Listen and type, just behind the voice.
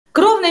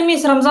Военная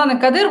месть Рамзана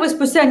Кадырова.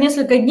 Спустя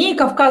несколько дней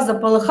Кавказ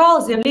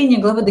заполыхал. Заявление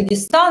главы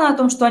Дагестана о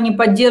том, что они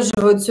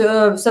поддерживают,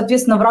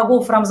 соответственно,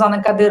 врагов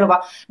Рамзана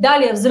Кадырова.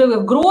 Далее взрывы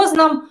в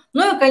Грозном.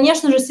 Ну и,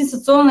 конечно же,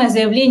 сенсационное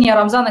заявление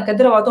Рамзана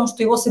Кадырова о том,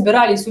 что его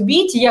собирались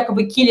убить, и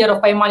якобы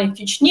киллеров поймали в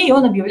Чечне, и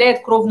он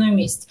объявляет кровную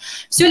месть.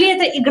 Все ли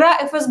это игра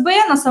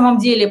ФСБ на самом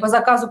деле по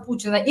заказу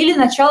Путина или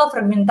начало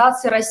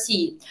фрагментации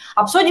России?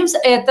 Обсудим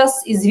это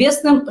с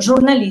известным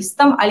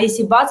журналистом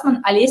Алеси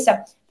Бацман.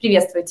 Алеся,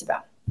 приветствую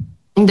тебя.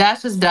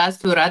 Даша,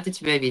 здравствуй, рада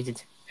тебя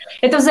видеть.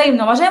 Это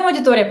взаимно. Уважаемая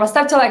аудитория,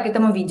 поставьте лайк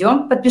этому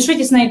видео,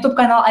 подпишитесь на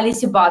YouTube-канал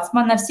Алеси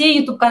Бацман, на все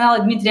YouTube-каналы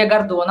Дмитрия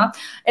Гордона.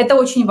 Это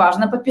очень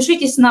важно.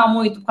 Подпишитесь на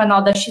мой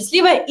YouTube-канал Даше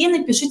Счастливой и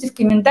напишите в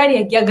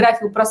комментариях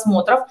географию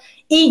просмотров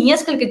и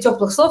несколько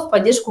теплых слов в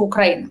поддержку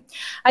Украины.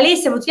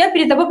 Алеся, вот я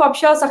перед тобой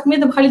пообщалась с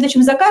Ахмедом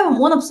Халидовичем Закаевым,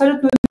 он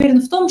абсолютно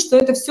уверен в том, что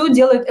это все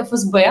делает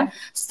ФСБ,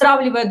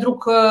 стравливая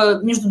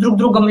между друг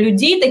другом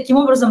людей, таким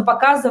образом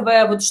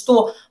показывая, вот,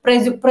 что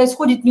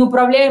происходит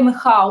неуправляемый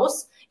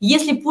хаос.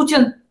 Если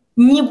Путин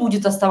не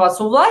будет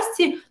оставаться у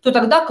власти, то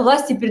тогда к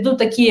власти придут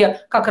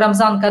такие, как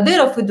Рамзан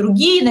Кадыров и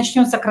другие,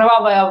 начнется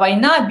кровавая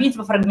война,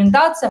 битва,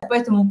 фрагментация,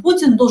 поэтому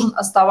Путин должен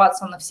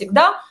оставаться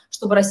навсегда,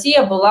 чтобы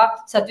Россия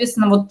была,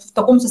 соответственно, вот в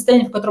таком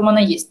состоянии, в котором она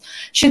есть.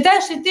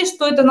 Считаешь ли ты,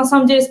 что это на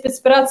самом деле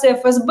спецоперация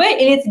ФСБ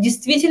или это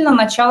действительно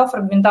начало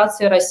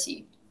фрагментации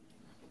России?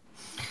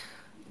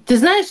 Ты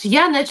знаешь,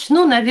 я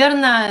начну,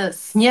 наверное,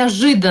 с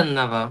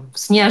неожиданного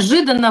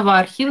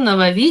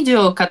архивного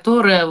видео,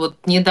 которое вот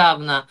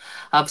недавно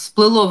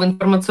всплыло в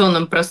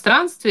информационном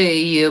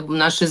пространстве, и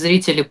наши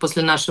зрители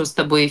после нашего с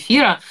тобой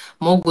эфира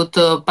могут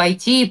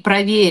пойти и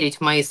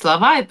проверить мои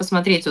слова и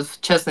посмотреть, вот,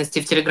 в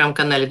частности, в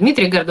телеграм-канале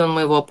Дмитрия Гордона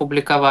мы его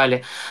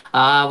опубликовали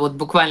вот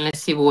буквально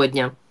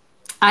сегодня.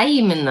 А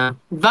именно,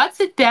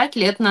 25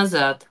 лет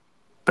назад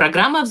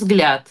программа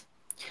 «Взгляд»,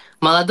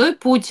 молодой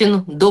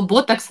Путин,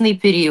 доботоксный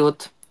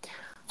период,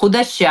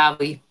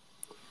 худощавый,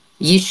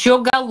 еще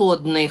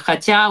голодный,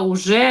 хотя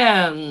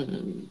уже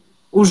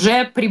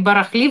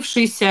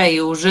прибарахлившийся и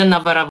уже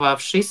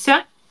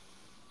наворовавшийся,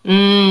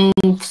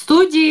 в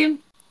студии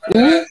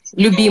у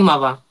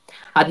любимого,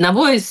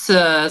 одного из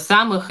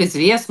самых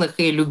известных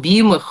и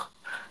любимых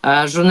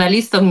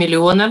журналистов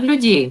миллионов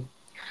людей.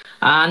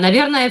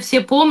 Наверное,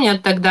 все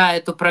помнят тогда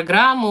эту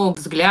программу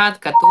 «Взгляд»,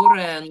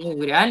 которая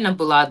реально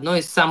была одной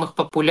из самых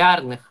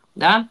популярных,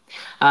 да?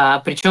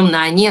 Причем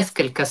на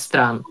несколько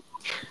стран.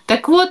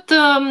 Так вот,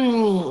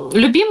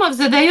 Любимов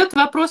задает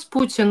вопрос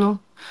Путину.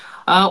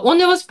 Он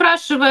его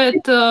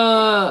спрашивает,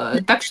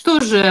 так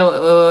что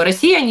же,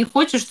 Россия не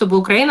хочет, чтобы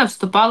Украина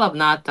вступала в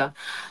НАТО.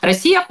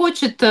 Россия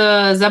хочет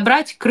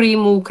забрать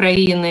Крым у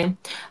Украины.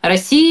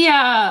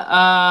 Россия,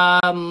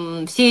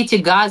 все эти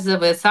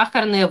газовые,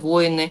 сахарные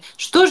войны.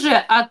 Что же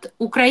от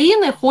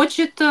Украины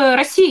хочет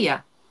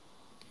Россия?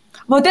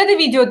 Вот это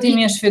видео ты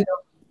имеешь в виду?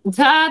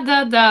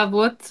 Да,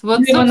 вот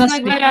собственно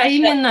говоря,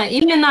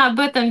 именно об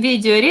этом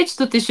видео речь.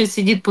 Тут еще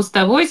сидит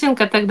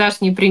Пустовойсенко,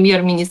 тогдашний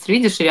премьер-министр,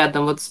 видишь,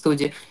 рядом вот в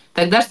студии,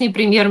 тогдашний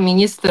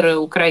премьер-министр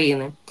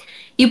Украины.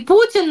 И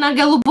Путин на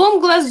голубом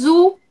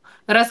глазу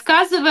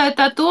рассказывает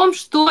о том,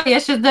 что,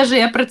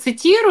 я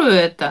процитирую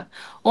это,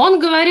 он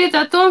говорит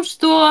о том,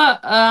 что,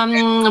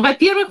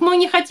 во-первых, мы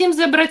не хотим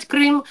забрать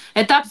Крым,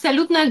 это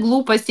абсолютная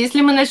глупость.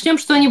 Если мы начнем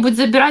что-нибудь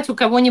забирать у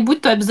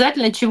кого-нибудь, то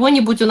обязательно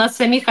чего-нибудь у нас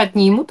самих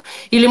отнимут,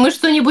 или мы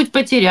что-нибудь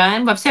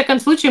потеряем. Во всяком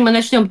случае, мы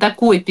начнем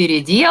такой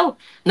передел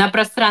на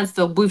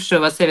пространствах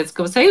бывшего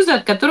Советского Союза,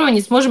 от которого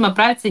не сможем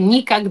оправиться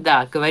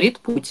никогда, говорит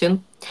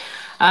Путин.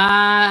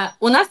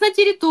 У нас на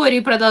территории,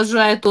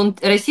 продолжает он,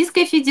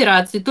 Российской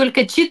Федерации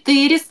только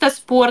 400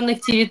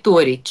 спорных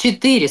территорий.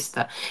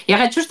 400. Я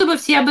хочу, чтобы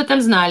все об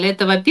этом знали.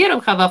 Это,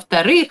 во-первых. А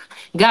во-вторых,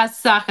 газ,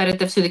 сахар –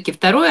 это все-таки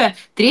второе.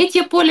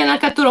 Третье поле, на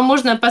котором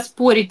можно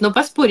поспорить, но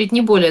поспорить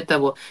не более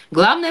того.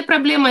 Главной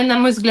проблемой, на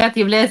мой взгляд,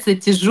 является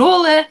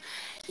тяжелое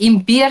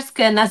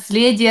имперское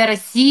наследие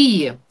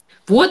России.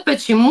 Вот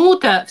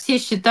почему-то все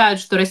считают,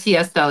 что Россия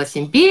осталась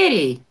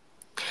империей,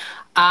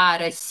 а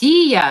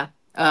Россия...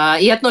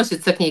 и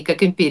относится к ней как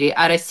к империи,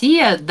 а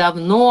Россия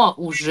давно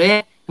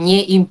уже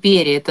не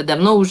империя, это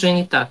давно уже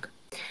не так.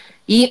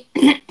 И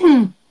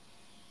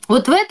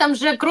вот в этом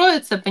же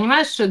кроется,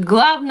 понимаешь,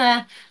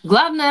 главная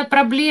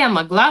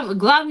проблема,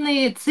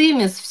 главный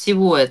цимис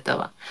всего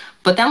этого.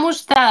 Потому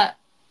что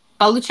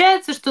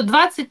получается, что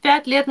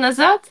 25 лет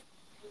назад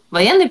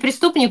военный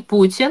преступник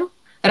Путин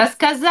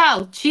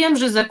рассказал, чем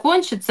же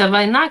закончится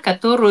война,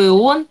 которую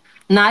он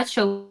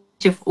начал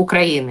против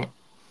Украины.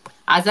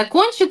 А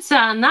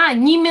закончится она,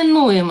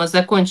 неминуемо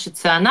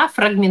закончится она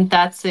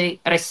фрагментацией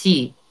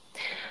России,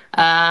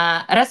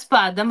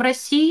 распадом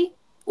России,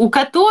 у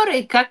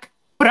которой, как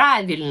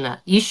правильно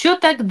еще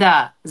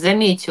тогда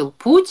заметил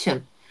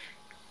Путин,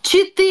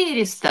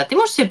 400, ты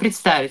можешь себе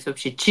представить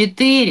вообще,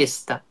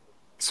 400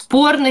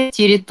 спорных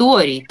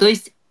территорий, то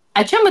есть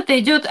о чем это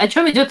идет, о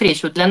чем идет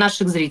речь вот для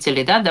наших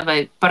зрителей, да,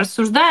 давай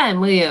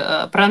порассуждаем и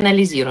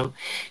проанализируем.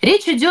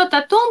 Речь идет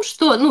о том,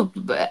 что, ну,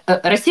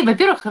 Россия,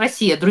 во-первых,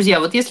 Россия, друзья,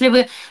 вот если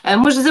вы,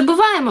 мы же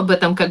забываем об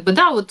этом, как бы,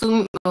 да, вот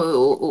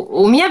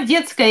у меня в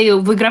детской,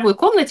 в игровой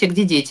комнате,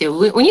 где дети,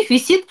 у них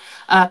висит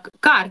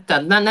карта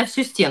на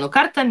всю стену,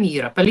 карта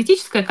мира,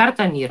 политическая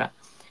карта мира.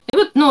 И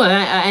вот, ну,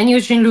 они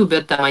очень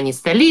любят, там, они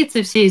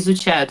столицы все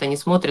изучают, они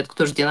смотрят,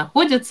 кто же где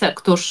находится,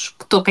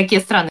 кто какие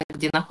страны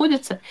где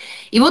находятся.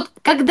 И вот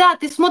когда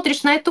ты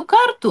смотришь на эту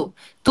карту,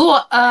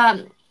 то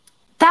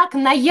так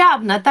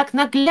наявно, так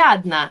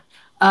наглядно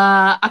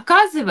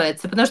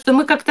оказывается, потому что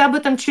мы как-то об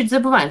этом чуть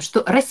забываем,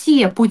 что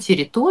Россия по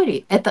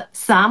территории – это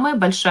самая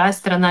большая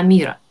страна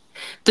мира.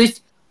 То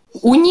есть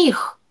у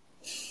них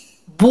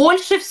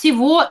больше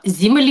всего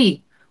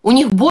земли, у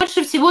них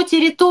больше всего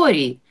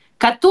территории,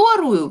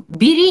 которую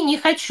бери не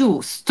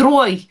хочу,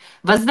 строй,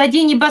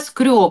 возводи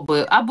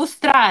небоскребы,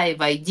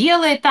 обустраивай,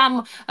 делай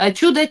там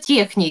чудо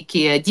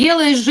техники,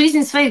 делай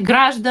жизнь своих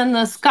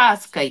граждан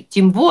сказкой.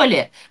 Тем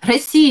более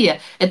Россия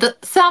 – это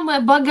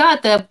самая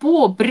богатая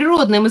по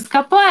природным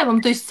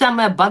ископаемым, то есть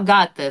самое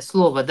богатое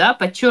слово, да,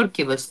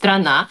 подчеркиваю,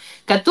 страна,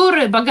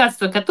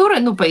 богатство которой,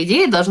 ну, по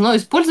идее, должно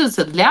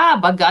использоваться для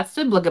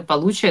богатства и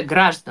благополучия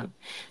граждан.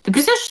 Ты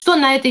представляешь, что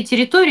на этой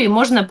территории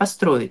можно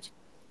построить?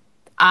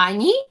 А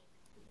они,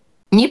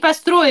 не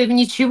построив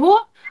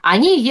ничего,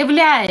 они,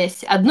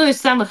 являясь одной из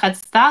самых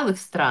отсталых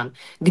стран,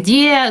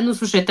 где, ну,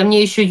 слушай, это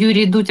мне еще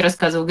Юрий Дудь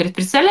рассказывал, говорит,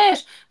 представляешь,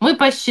 мы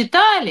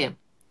посчитали,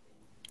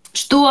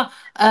 что,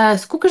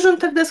 сколько же он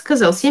тогда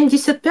сказал,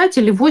 75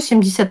 или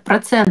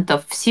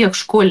 80% всех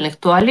школьных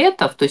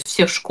туалетов, то есть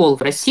всех школ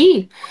в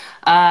России,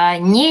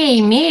 не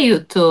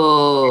имеют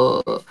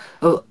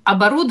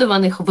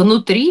оборудованных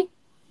внутри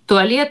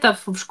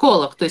туалетов в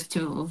школах. То есть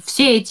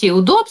все эти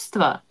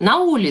удобства на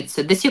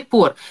улице до сих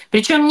пор.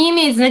 Причем не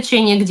имеет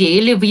значения где.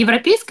 Или в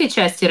европейской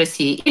части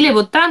России, или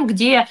вот там,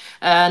 где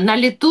на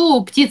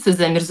лету птицы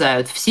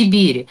замерзают, в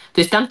Сибири.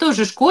 То есть там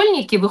тоже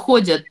школьники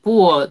выходят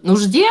по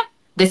нужде,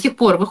 до сих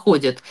пор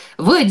выходят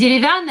в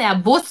деревянные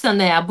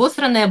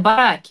обосранные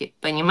бараки,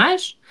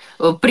 понимаешь?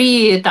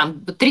 При там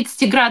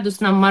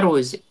 30-градусном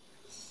морозе.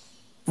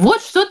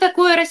 Вот что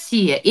такое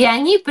Россия. И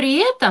они при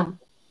этом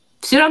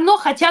все равно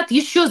хотят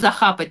еще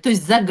захапать, то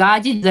есть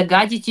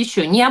загадить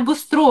еще, не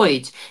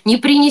обустроить, не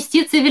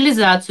принести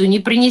цивилизацию, не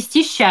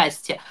принести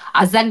счастье,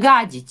 а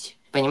загадить,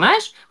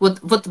 понимаешь? Вот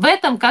в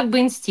этом как бы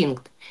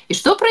инстинкт. И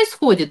что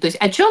происходит? То есть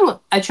о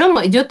чем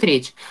идет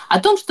речь? О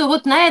том, что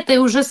вот на этой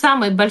уже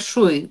самой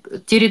большой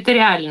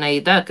территориальной,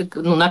 да,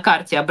 ну, на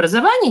карте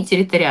образования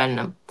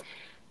территориальном,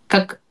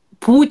 как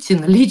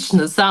Путин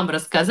лично сам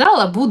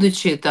рассказал,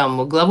 будучи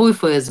там главой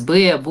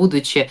ФСБ,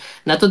 будучи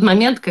на тот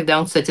момент, когда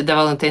он, кстати,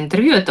 давал это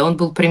интервью, это он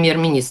был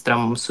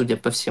премьер-министром, судя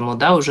по всему,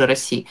 да, уже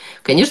России.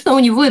 Конечно, у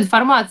него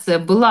информация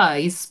была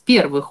из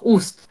первых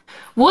уст.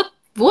 Вот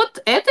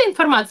эта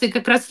информация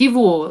как раз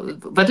его,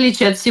 в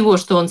отличие от всего,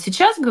 что он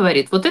сейчас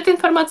говорит, вот этой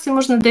информации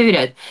можно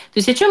доверять. То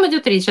есть о чем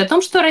идет речь? О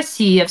том, что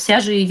Россия,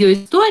 вся же ее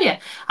история,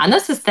 она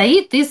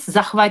состоит из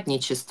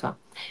захватничества,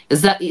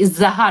 из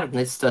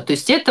загарбництва. То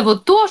есть это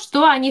вот то,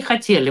 что они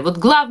хотели. Вот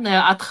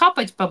главное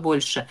отхапать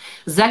побольше,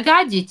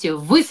 загадить,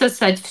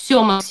 высосать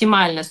все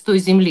максимально с той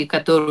земли,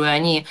 которую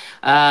они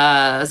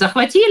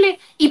захватили,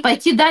 и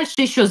пойти дальше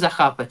еще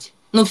захапать.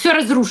 Но все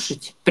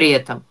разрушить при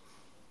этом.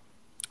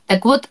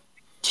 Так вот,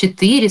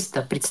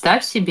 400,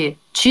 представь себе,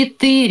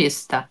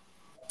 400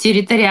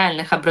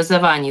 территориальных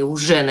образований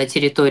уже на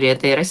территории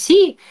этой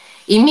России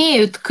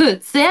имеют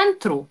к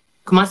центру,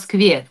 к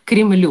Москве, к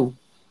Кремлю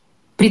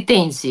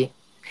претензии.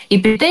 И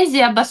претензии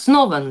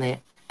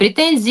обоснованные.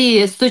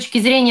 Претензии с точки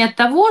зрения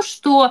того,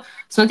 что,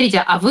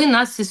 смотрите, а вы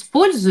нас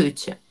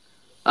используете,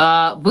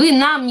 вы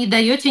нам не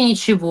даете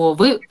ничего,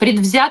 вы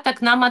предвзято к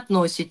нам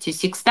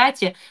относитесь. И,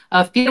 кстати,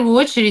 в первую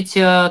очередь,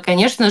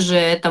 конечно же,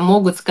 это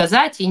могут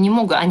сказать и не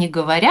могут, они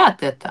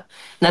говорят это.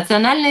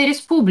 Национальные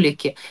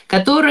республики,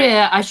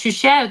 которые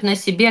ощущают на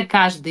себе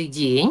каждый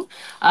день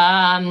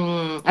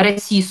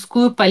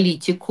российскую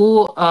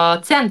политику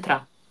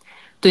центра.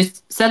 То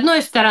есть, с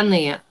одной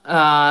стороны,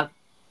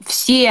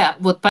 все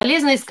вот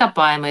полезные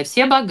ископаемые,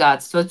 все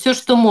богатства, все,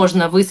 что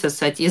можно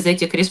высосать из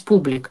этих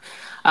республик,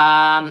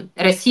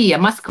 Россия,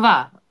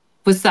 Москва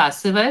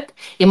высасывает.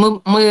 И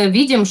мы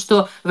видим,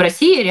 что в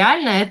России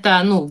реально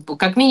это, ну,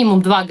 как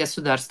минимум два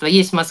государства.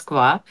 Есть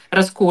Москва,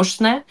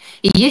 роскошная,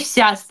 и есть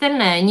вся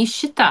остальная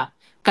нищета,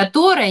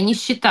 которая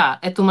нищета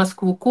эту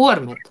Москву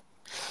кормит.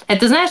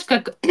 Это знаешь,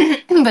 как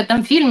в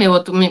этом фильме,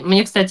 вот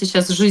мне, кстати,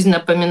 сейчас жизнь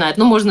напоминает,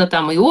 ну, можно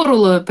там и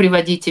Оруэлла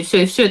приводить, и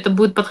все это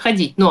будет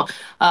подходить, но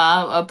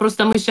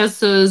просто мы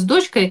сейчас с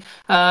дочкой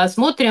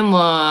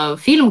смотрим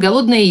фильм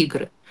 «Голодные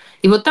игры».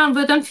 И вот там в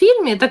этом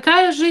фильме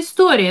такая же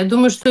история. Я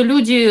думаю, что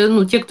люди,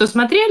 ну, те, кто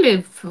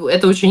смотрели,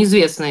 это очень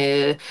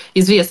известный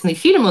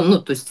фильм,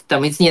 он, то есть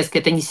там из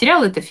нескольких, это не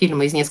сериал, это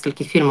фильм, из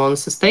нескольких фильмов он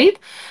состоит,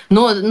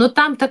 но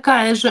там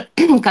такая же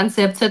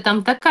концепция,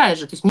 там такая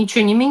же, то есть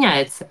ничего не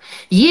меняется.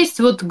 Есть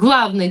вот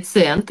главный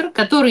центр,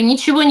 который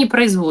ничего не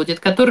производит,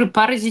 который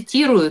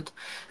паразитирует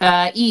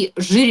и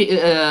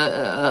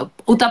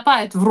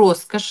утопает в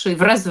роскоши,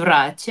 в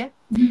разврате,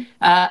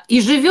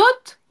 и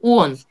живет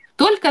он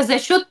только за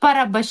счет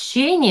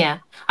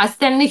порабощения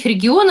остальных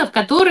регионов,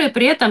 которые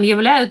при этом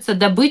являются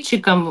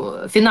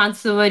добытчиком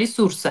финансового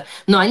ресурса.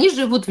 Но они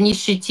живут в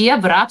нищете,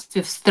 в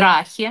рабстве, в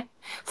страхе,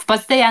 в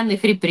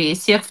постоянных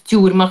репрессиях, в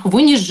тюрьмах, в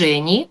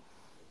унижении.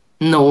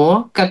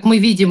 Но, как мы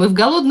видим и в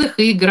 «Голодных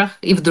играх»,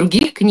 и в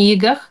других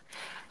книгах,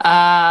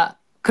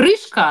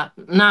 крышка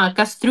на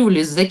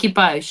кастрюле с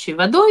закипающей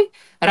водой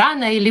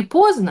рано или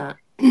поздно,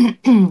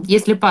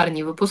 если пар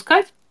не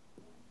выпускать,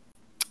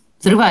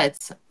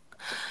 взрывается.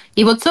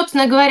 И вот,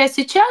 собственно говоря,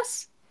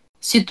 сейчас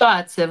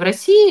ситуация в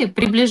России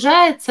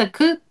приближается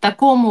к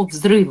такому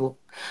взрыву.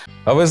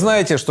 А вы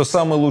знаете, что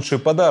самый лучший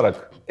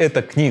подарок –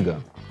 это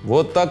книга?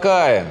 Вот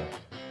такая,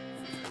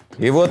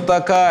 и вот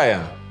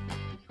такая,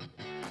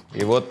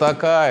 и вот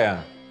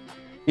такая.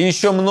 И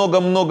еще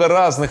много-много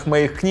разных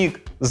моих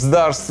книг с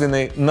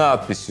дарственной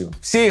надписью.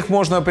 Все их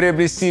можно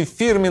приобрести в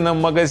фирменном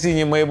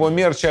магазине моего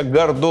мерча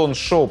 «Гордон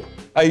Шоп».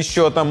 А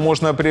еще там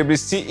можно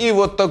приобрести и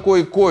вот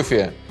такой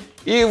кофе,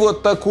 и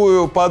вот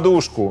такую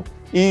подушку,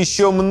 и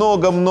еще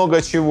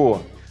много-много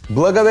чего.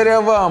 Благодаря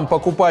вам,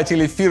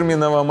 покупатели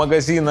фирменного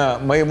магазина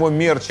моего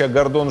мерча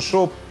 «Гордон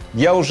Шоп»,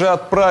 я уже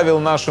отправил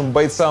нашим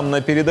бойцам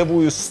на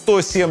передовую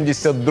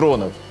 170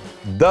 дронов.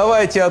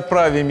 Давайте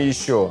отправим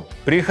еще.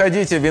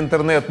 Приходите в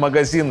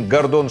интернет-магазин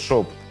 «Гордон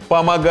Шоп».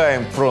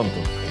 Помогаем фронту.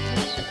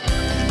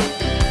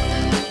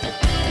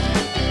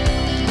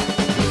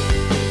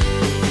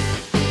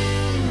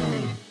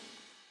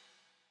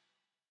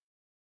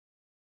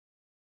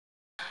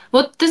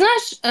 Вот ты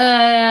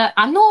знаешь,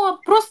 оно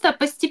просто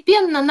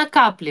постепенно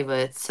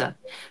накапливается.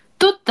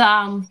 То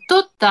там,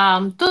 то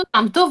там, то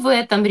там, то в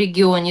этом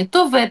регионе,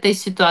 то в этой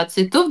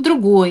ситуации, то в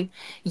другой.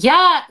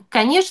 Я,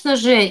 конечно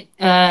же,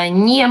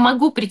 не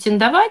могу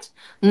претендовать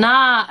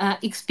на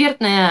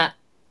экспертную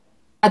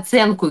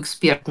оценку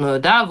экспертную,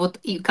 да, вот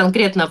и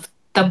конкретно в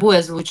тобой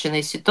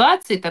озвученной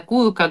ситуации,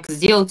 такую, как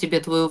сделал тебе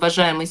твой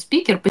уважаемый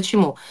спикер.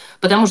 Почему?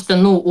 Потому что,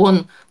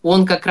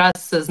 он как раз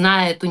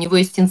знает, у него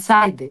есть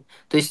инсайды,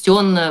 то есть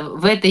он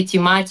в этой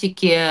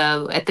тематике,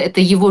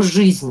 это его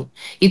жизнь.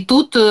 И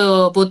тут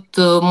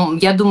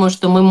я думаю,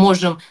 что мы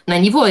можем на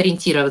него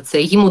ориентироваться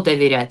и ему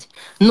доверять.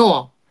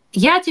 Но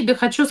я тебе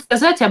хочу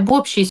сказать об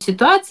общей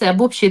ситуации,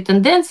 об общей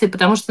тенденции,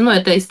 потому что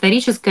это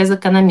историческая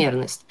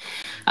закономерность.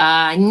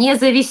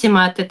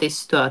 Независимо от этой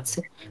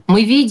ситуации,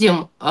 мы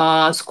видим,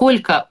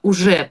 сколько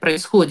уже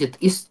происходит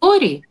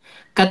историй,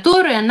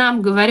 которые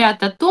нам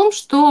говорят о том,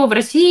 что в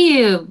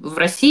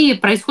России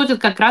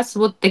происходят как раз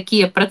вот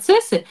такие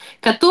процессы,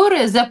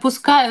 которые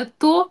запускают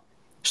то,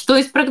 что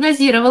и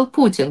спрогнозировал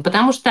Путин.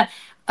 Потому что,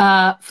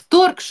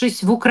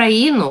 вторгшись в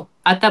Украину,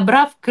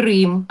 отобрав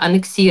Крым,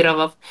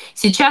 аннексировав,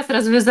 сейчас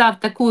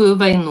развязав такую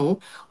войну,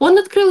 он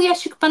открыл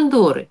ящик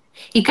Пандоры.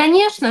 И,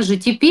 конечно же,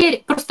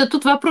 теперь просто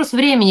тут вопрос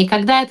времени,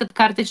 когда этот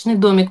карточный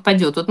домик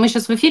падет. Вот мы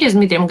сейчас в эфире с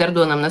Дмитрием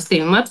Гордоном на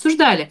стриме, мы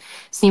обсуждали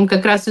с ним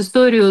как раз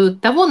историю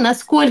того,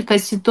 насколько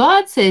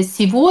ситуация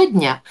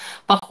сегодня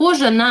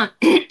похожа на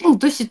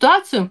ту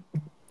ситуацию,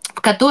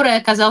 в которой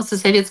оказался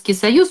Советский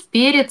Союз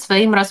перед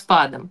своим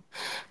распадом.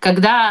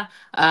 Когда,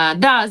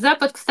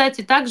 Запад,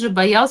 кстати, также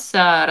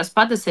боялся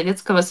распада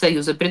Советского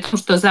Союза, при том,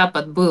 что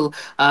Запад был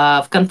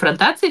в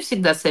конфронтации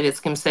всегда с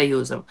Советским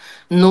Союзом,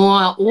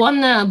 но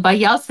он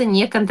боялся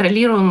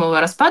неконтролируемого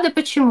распада.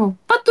 Почему?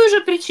 По той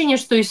же причине,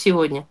 что и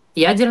сегодня.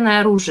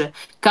 Ядерное оружие.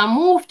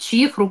 Кому, в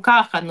чьих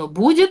руках оно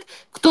будет,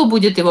 кто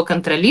будет его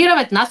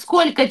контролировать, на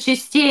сколько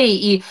частей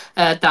и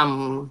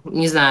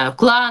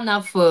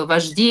кланов,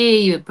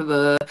 вождей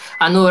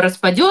оно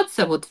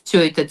распадется, вот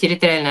все это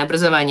территориальное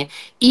образование,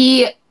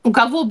 и у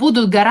кого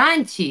будут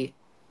гарантии,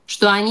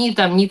 что они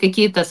там не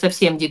какие-то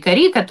совсем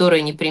дикари,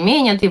 которые не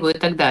применят его и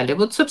так далее.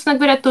 Вот, собственно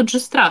говоря, тот же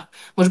страх.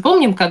 Мы же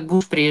помним, как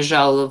Буш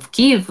приезжал в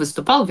Киев,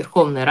 выступал в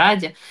Верховной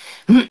Раде.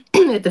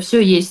 Это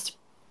все есть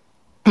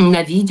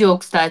на видео,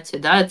 кстати,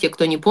 да, те,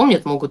 кто не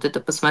помнит, могут это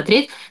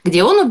посмотреть,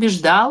 где он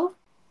убеждал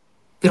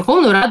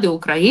Верховную Раду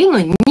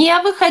Украины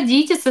не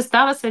выходить из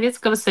состава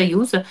Советского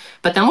Союза,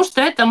 потому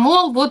что это,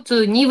 мол,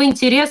 не в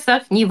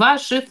интересах ни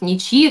ваших, ни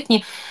чьих,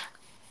 ни...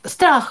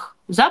 Страх.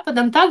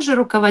 Западом также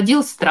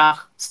руководил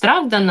страх.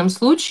 Страх в данном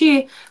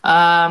случае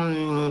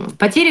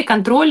потери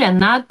контроля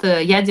над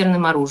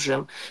ядерным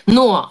оружием.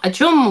 Но о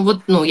чем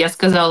я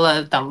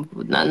сказала там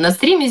на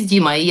стриме с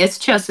Димой, и я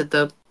сейчас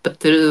это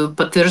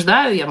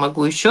подтверждаю, я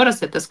могу еще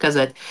раз это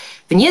сказать.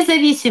 Вне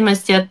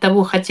зависимости от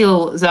того,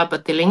 хотел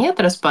Запад или нет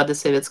распада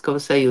Советского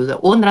Союза,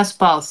 он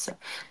распался.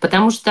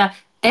 Потому что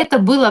это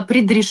было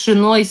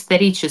предрешено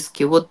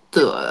исторически. Вот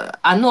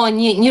оно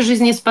не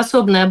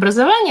жизнеспособное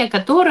образование,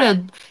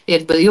 которое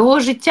его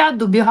життя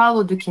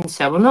добігало до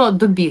кінця, воно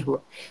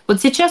добігло.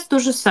 Вот сейчас то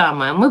же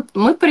самое.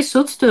 Мы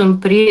присутствуем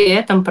при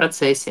этом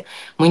процессе.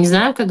 Мы не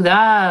знаем,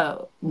 когда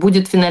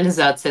будет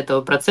финализация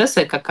этого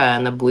процесса и какая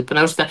она будет,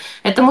 потому что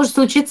это может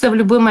случиться в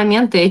любой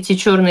момент, и эти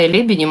черные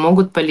лебеди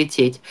могут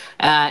полететь.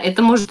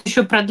 Это может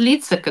еще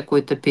продлиться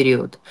какой-то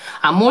период,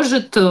 а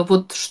может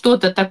вот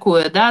что-то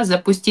такое, да,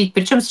 запустить,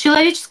 причем с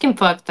человеческим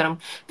фактором,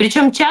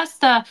 причем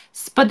часто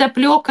с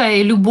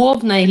подоплекой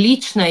любовной,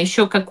 личной,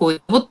 еще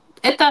какой-то. Вот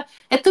это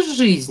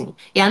жизнь,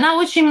 и она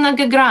очень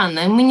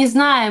многогранная. Мы не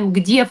знаем,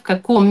 где, в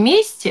каком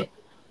месте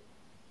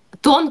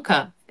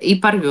тонко и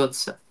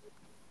порвется.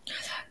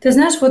 Ты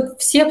знаешь, вот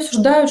все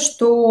обсуждают,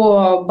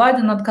 что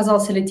Байден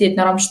отказался лететь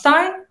на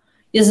Рамштайн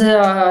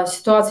из-за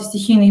ситуации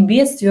стихийных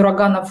бедствий,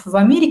 ураганов в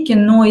Америке,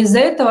 но из-за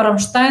этого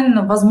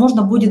Рамштайн,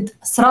 возможно, будет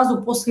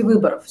сразу после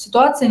выборов.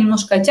 Ситуация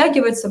немножко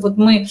оттягивается. Вот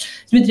мы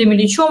с Дмитрием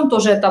Ильичем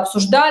тоже это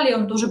обсуждали,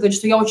 он тоже говорит,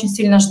 что я очень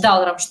сильно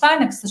ждал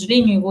Рамштайна, к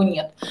сожалению, его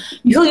нет.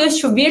 Михаил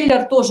Иосифович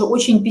Веллер тоже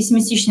очень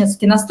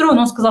пессимистически настроен,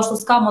 он сказал, что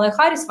с Камалой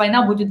Харрис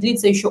война будет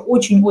длиться еще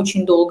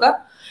очень-очень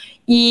долго.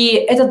 И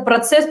этот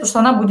процесс, потому что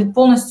она будет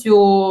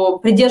полностью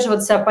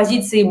придерживаться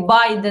позиции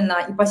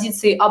Байдена и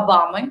позиции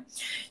Обамы.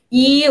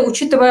 И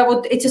учитывая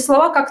вот эти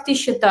слова, как ты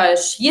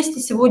считаешь, есть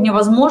ли сегодня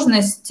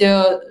возможность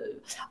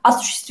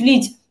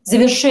осуществить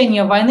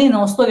завершение войны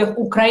на условиях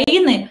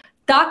Украины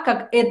так,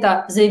 как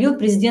это заявил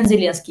президент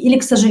Зеленский? Или,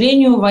 к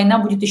сожалению, война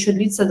будет еще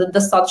длиться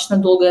достаточно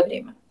долгое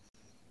время?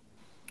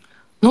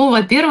 Ну,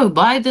 во-первых,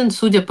 Байден,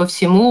 судя по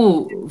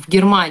всему, в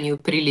Германию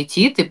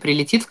прилетит и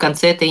прилетит в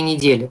конце этой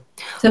недели.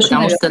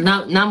 Совершенно потому верно.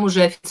 Что нам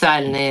уже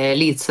официальные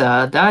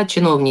лица, да,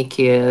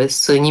 чиновники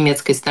с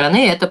немецкой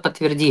стороны это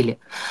подтвердили.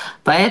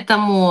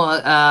 Поэтому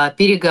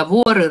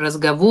переговоры,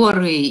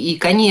 разговоры и,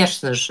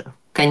 конечно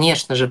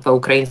же, по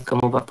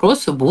украинскому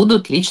вопросу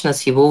будут лично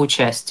с его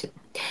участием.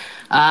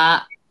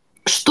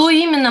 Что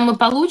именно мы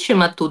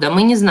получим оттуда,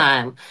 мы не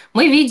знаем.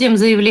 Мы видим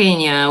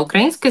заявление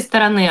украинской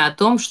стороны о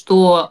том,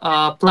 что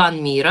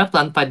план мира,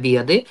 план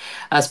победы,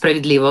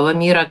 справедливого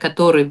мира,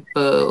 который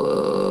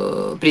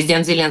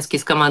президент Зеленский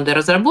с командой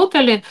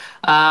разработали,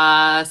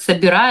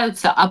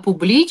 собираются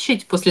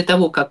опубличить после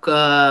того, как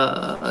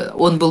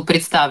он был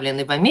представлен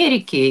и в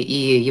Америке,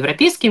 и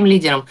европейским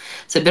лидерам,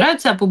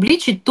 собираются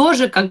опубличить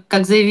тоже,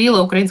 как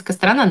заявила украинская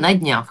сторона, на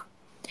днях.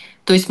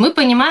 То есть мы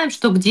понимаем,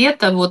 что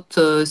где-то вот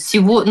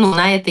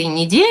на этой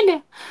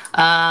неделе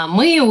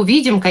мы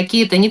увидим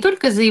какие-то не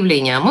только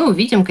заявления, а мы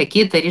увидим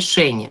какие-то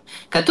решения,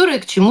 которые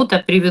к чему-то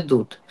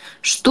приведут.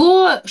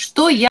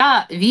 Что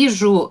я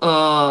вижу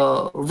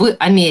в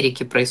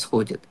Америке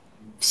происходит?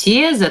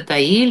 Все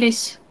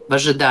затаились в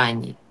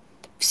ожидании.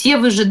 Все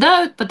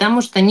выжидают,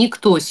 потому что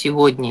никто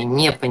сегодня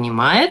не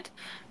понимает,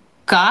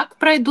 как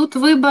пройдут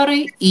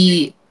выборы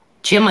и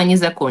чем они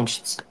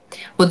закончатся.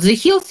 Вот The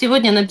Hill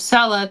сегодня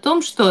написала о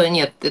том, что,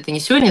 нет, это не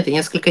сегодня, это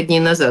несколько дней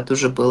назад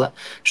уже было,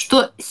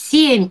 что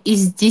 7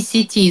 из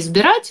 10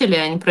 избирателей,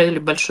 они провели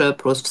большой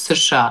опрос в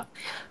США,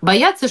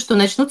 боятся, что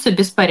начнутся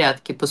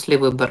беспорядки после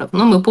выборов.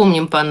 Ну, мы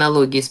помним по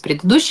аналогии с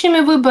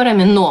предыдущими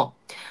выборами, но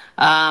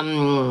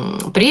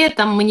при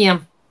этом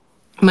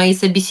мои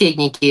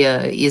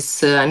собеседники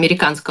из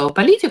американского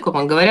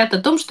политикума говорят о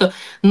том, что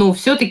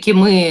все-таки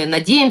мы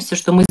надеемся,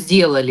 что мы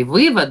сделали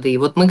выводы, и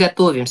вот мы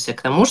готовимся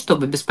к тому,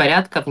 чтобы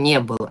беспорядков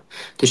не было.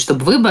 То есть,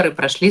 чтобы выборы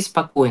прошли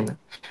спокойно.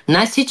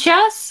 На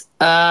сейчас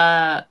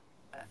в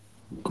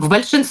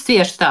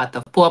большинстве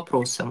штатов по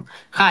опросам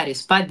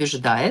Харрис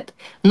побеждает,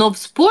 но в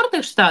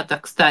спорных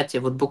штатах, кстати,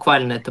 вот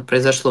буквально это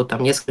произошло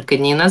там несколько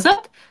дней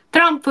назад,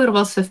 Трамп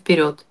вырвался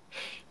вперед.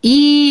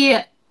 И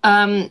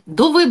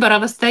до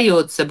выборов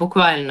остается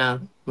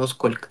буквально,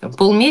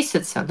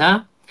 полмесяца,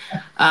 да.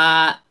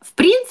 В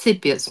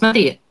принципе,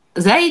 смотри,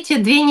 за эти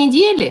 2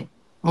 недели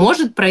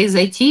может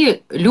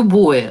произойти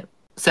любое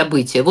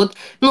событие. Вот,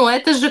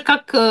 это же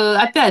как,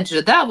 опять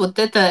же, да, вот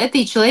это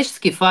и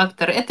человеческий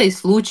фактор, это и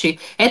случай,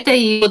 это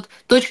и вот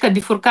точка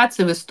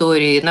бифуркации в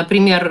истории.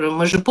 Например,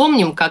 мы же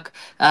помним,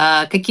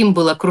 каким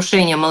было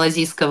крушение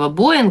малазийского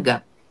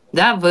Боинга,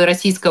 да, в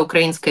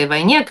российско-украинской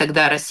войне,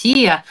 когда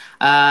Россия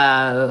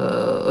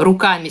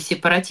руками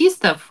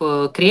сепаратистов,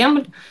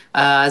 Кремль,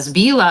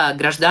 сбила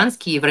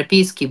гражданский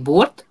европейский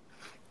борт.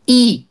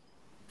 И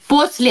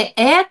после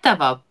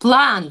этого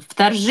план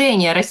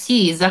вторжения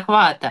России и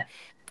захвата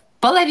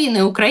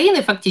половины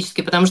Украины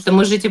фактически, потому что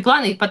мы же эти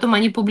планы, потом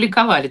они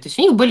публиковали. То есть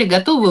у них были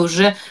готовы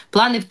уже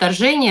планы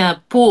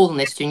вторжения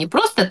полностью, не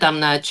просто там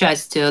на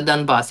часть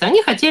Донбасса.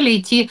 Они хотели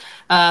идти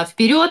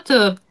вперед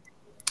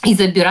и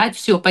забирать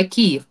все по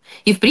Киев.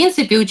 И, в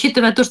принципе,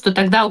 учитывая то, что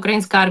тогда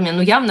украинская армия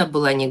явно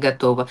была не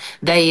готова,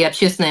 да и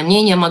общественное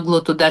мнение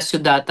могло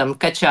туда-сюда там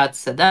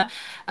качаться, да,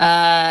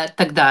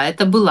 тогда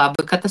это была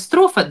бы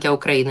катастрофа для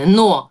Украины.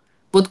 Но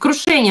вот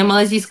крушение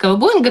малазийского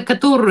Боинга,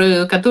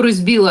 который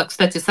сбила,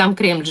 кстати, сам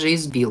Кремль же и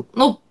сбил,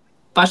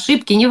 по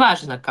ошибке,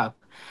 неважно как,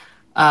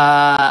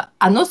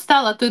 оно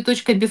стало той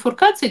точкой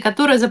бифуркации,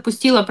 которая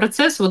запустила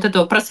процесс вот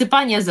этого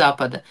просыпания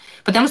Запада.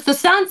 Потому что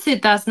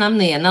санкции-то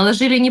основные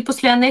наложили не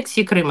после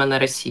аннексии Крыма на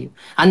Россию,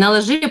 а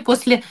наложили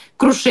после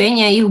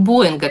крушения их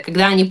Боинга,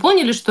 когда они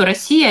поняли, что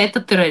Россия —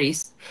 это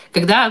террорист,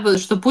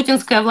 что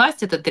путинская власть —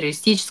 это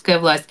террористическая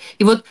власть.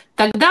 И вот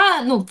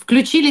тогда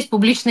включились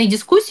публичные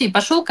дискуссии, и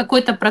пошел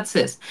какой-то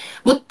процесс.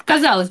 Вот,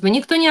 казалось бы,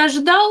 никто не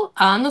ожидал,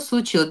 а оно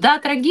случилось. Да,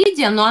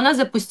 трагедия, но она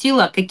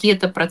запустила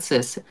какие-то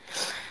процессы.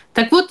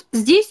 Так вот,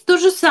 здесь то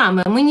же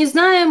самое. Мы не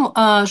знаем,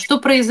 что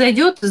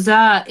произойдет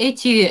за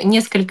эти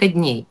несколько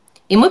дней.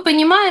 И мы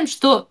понимаем,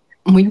 что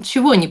мы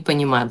ничего не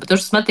понимаем. Потому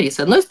что, смотри, с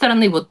одной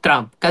стороны, вот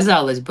Трамп,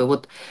 казалось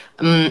бы,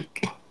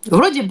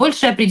 вроде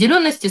больше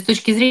определенности с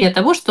точки зрения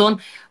того, что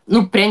он,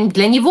 прям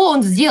для него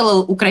он сделал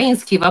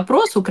украинский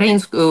вопрос,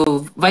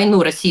 украинскую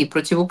войну России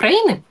против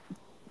Украины,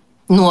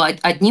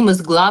 одним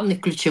из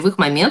главных ключевых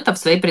моментов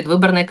своей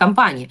предвыборной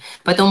кампании.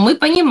 Поэтому мы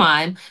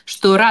понимаем,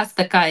 что раз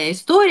такая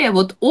история,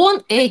 вот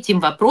он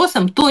этим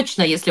вопросом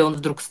точно, если он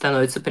вдруг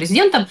становится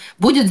президентом,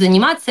 будет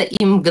заниматься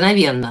им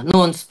мгновенно. Но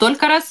он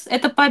столько раз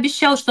это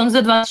пообещал, что он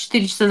за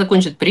 24 часа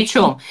закончит.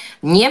 Причем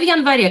не в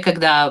январе,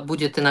 когда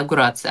будет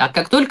инаугурация, а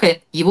как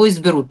только его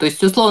изберут. То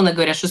есть, условно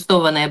говоря, 6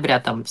 ноября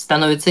там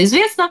становится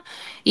известно,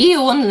 и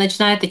он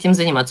начинает этим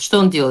заниматься. Что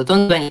он делает?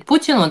 Он звонит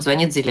Путину, он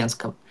звонит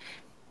Зеленскому.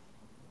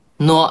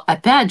 Но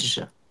опять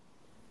же,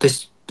 то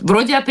есть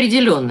вроде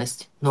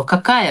определенность, но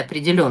какая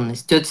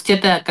определенность? То есть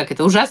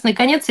это ужасный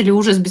конец или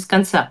ужас без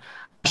конца?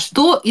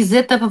 Что из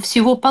этого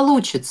всего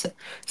получится?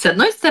 С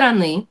одной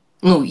стороны,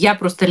 я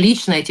просто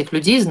лично этих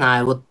людей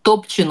знаю, вот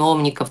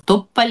топ-чиновников,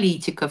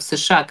 топ-политиков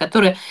США,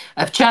 которые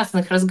в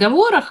частных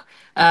разговорах,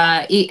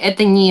 и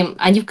это не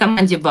они в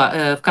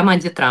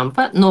команде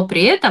Трампа, но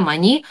при этом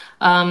они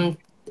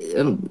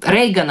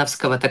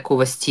рейгановского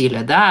такого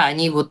стиля, да,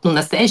 они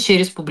настоящие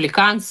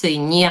республиканцы,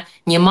 не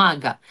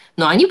мага,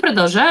 но они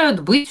продолжают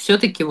быть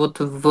все-таки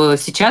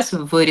сейчас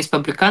в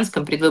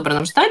республиканском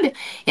предвыборном штабе,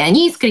 и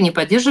они искренне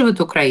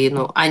поддерживают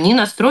Украину, они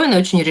настроены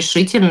очень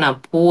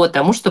решительно по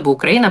тому, чтобы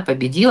Украина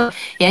победила,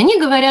 и они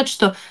говорят,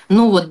 что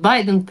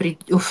Байден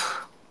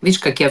видишь,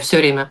 как я все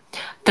время,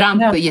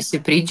 Трамп, да, если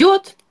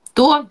придет,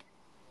 то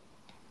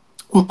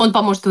он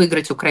поможет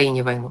выиграть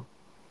Украине войну.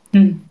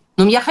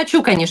 Я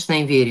хочу, конечно,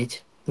 им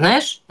верить.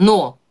 Знаешь,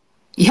 но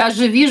я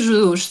же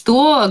вижу,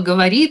 что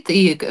говорит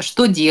и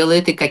что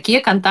делает, и какие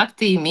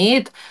контакты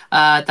имеет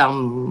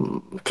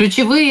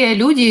ключевые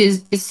люди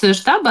из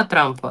штаба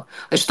Трампа.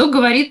 Что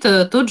говорит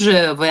тот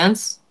же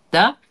Венс,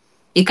 да?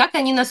 И как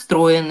они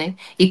настроены,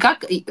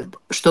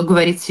 что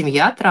говорит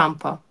семья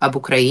Трампа об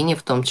Украине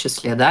в том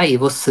числе, да,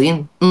 его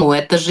сын.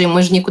 Это же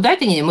мы же никуда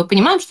это не... Мы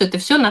понимаем, что это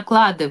все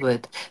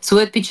накладывает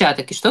свой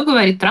отпечаток. И что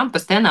говорит Трамп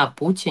постоянно о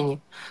Путине,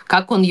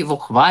 как он его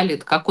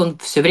хвалит, как он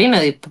все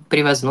время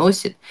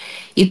превозносит.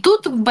 И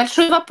тут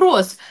большой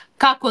вопрос,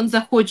 как он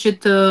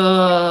захочет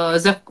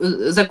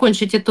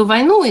закончить эту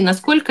войну и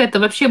насколько это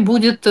вообще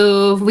будет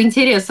в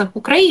интересах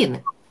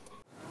Украины.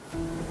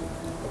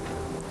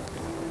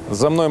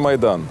 За мной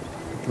Майдан.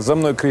 За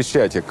мной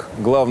Крещатик,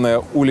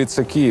 главная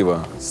улица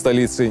Киева,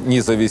 столицы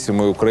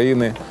независимой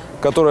Украины,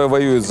 которая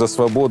воюет за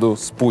свободу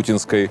с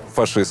путинской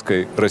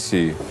фашистской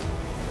Россией.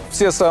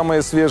 Все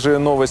самые свежие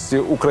новости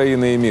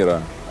Украины и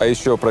мира, а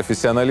еще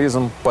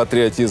профессионализм,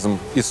 патриотизм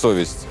и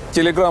совесть.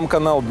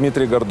 Телеграм-канал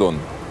Дмитрий Гордон.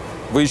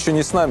 Вы еще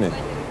не с нами?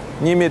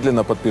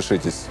 Немедленно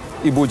подпишитесь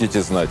и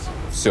будете знать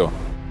все.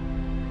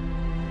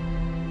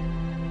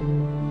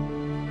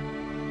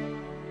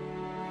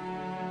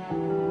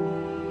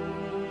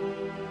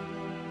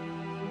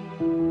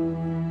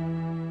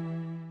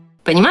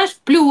 Понимаешь,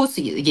 плюс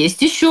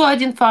есть еще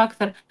один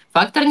фактор.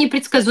 Фактор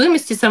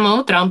непредсказуемости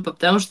самого Трампа,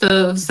 потому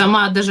что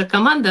сама даже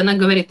команда, она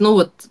говорит,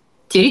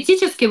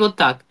 теоретически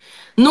так.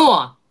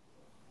 Но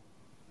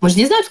мы же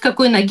не знаем, с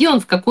какой ноги он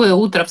в какое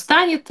утро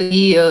встанет,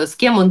 и с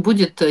кем он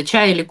будет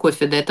чай или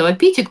кофе до этого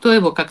пить, и кто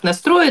его как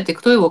настроит, и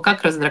кто его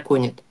как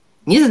раздраконит.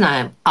 Не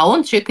знаем. А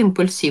он человек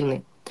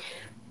импульсивный.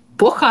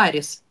 По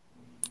Харрис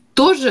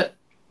тоже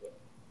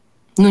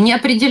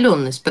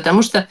неопределенность,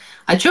 потому что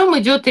о чем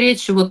идет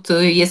речь,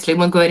 если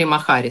мы говорим о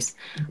Харрис?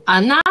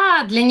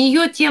 Для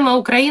нее тема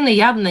Украины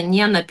явно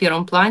не на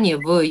первом плане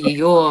в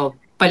ее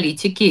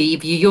политике и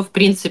в ее, в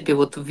принципе,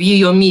 в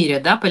ее мире,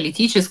 да,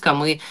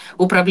 политическом и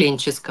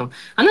управленческом.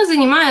 Она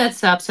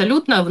занимается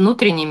абсолютно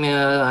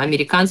внутренними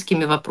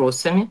американскими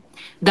вопросами.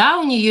 Да,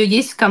 у нее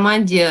есть в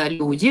команде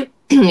люди,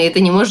 это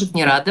не может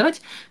не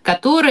радовать,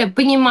 которые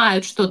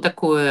понимают, что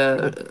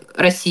такое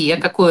Россия,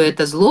 какое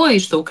это зло, и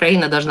что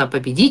Украина должна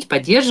победить,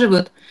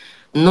 поддерживают.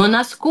 Но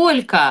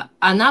насколько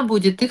она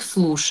будет их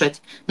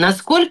слушать,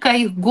 насколько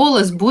их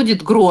голос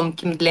будет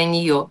громким для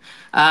нее,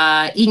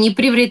 и не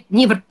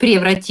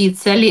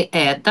превратится ли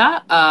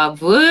это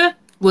в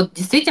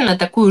действительно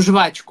такую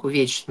жвачку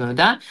вечную,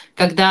 да,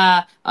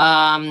 когда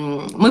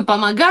мы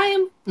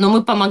помогаем, но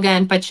мы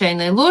помогаем по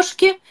чайной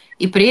ложке,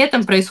 и при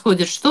этом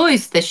происходит что?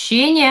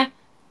 Истощение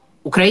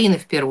Украины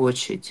в первую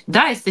очередь.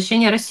 Да,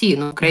 истощение России,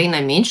 но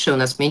Украина меньше, у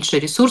нас меньше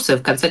ресурсов.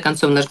 В конце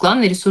концов, наш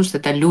главный ресурс –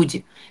 это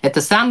люди.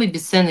 Это самый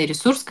бесценный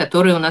ресурс,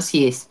 который у нас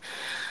есть.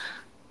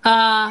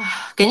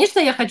 Конечно,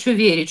 я хочу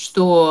верить,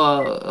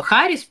 что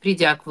Харрис,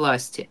 придя к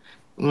власти,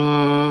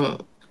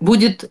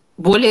 будет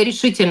более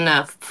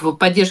решительно в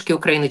поддержке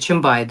Украины,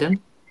 чем Байден.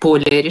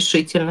 Более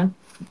решительно.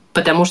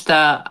 Потому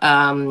что,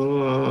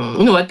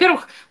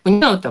 во-первых, у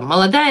нее там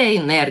молодая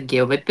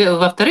энергия,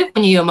 во-вторых, у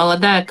нее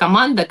молодая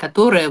команда,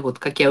 которая, вот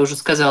как я уже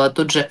сказала,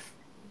 тот же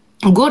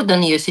Гордон,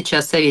 ее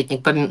сейчас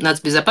советник по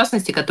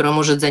нацбезопасности, который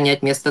может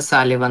занять место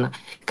Салливана,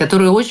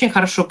 который очень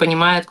хорошо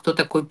понимает, кто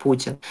такой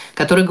Путин,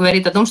 который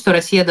говорит о том, что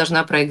Россия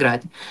должна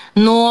проиграть.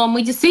 Но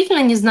мы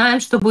действительно не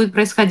знаем, что будет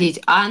происходить.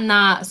 А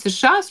на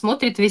США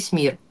смотрит весь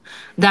мир.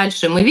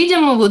 Дальше мы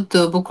видим, вот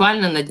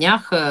буквально на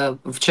днях,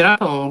 вчера,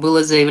 по-моему,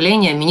 было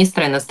заявление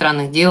министра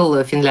иностранных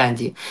дел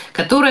Финляндии,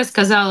 которая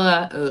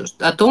сказала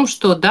о том,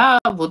 что да,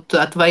 вот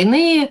от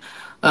войны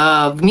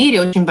в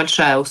мире очень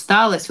большая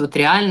усталость, вот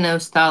реальная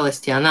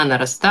усталость, и она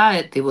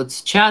нарастает, и вот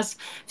сейчас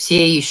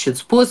все ищут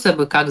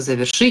способы, как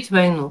завершить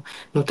войну.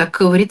 Ну так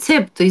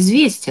рецепт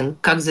известен,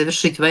 как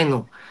завершить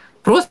войну.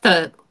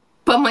 Просто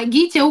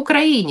помогите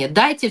Украине,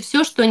 дайте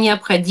все, что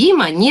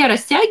необходимо, не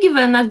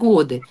растягивая на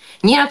годы,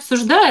 не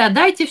обсуждая, а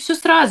дайте все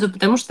сразу,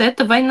 потому что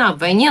это война. В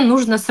войне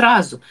нужно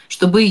сразу,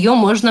 чтобы ее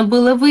можно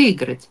было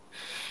выиграть.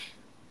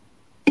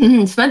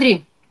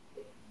 Смотри,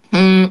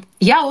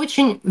 я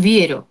очень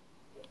верю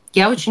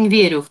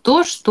в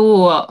то,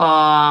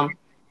 что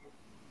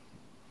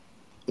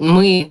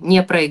мы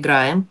не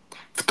проиграем,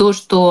 в то,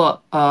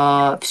 что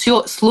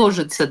все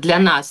сложится для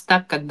нас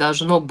так, как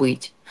должно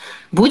быть.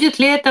 Будет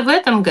ли это в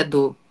этом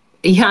году?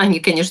 Я,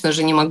 конечно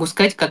же, не могу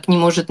сказать, как не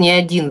может ни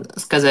один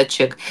сказать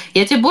человек.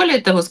 Я тебе более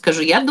того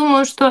скажу. Я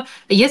думаю, что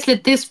если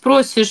ты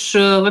спросишь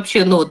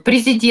вообще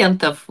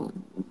президентов,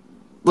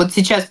 вот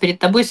сейчас перед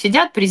тобой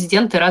сидят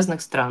президенты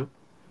разных стран.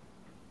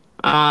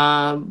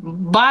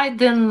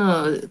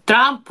 Байден,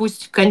 Трамп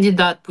пусть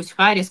кандидат, пусть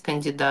Харрис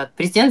кандидат,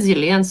 президент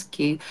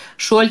Зеленский,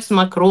 Шольц,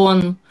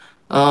 Макрон,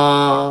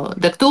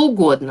 да кто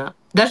угодно,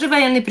 даже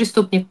военный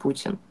преступник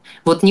Путин.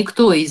 Вот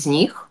никто из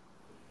них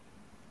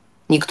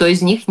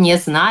не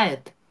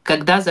знает,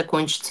 когда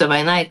закончится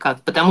война и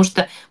как. Потому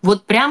что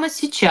вот прямо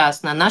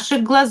сейчас на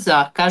наших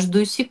глазах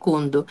каждую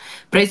секунду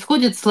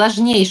происходит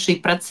сложнейший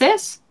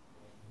процесс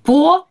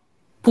по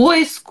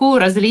поиску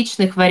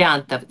различных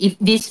вариантов. И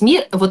весь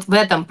мир, вот в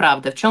этом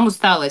правда, в чем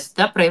усталость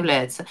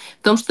проявляется,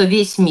 в том, что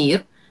весь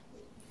мир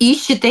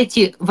ищет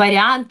эти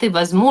варианты,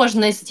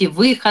 возможности,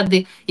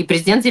 выходы. И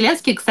президент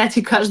Зеленский,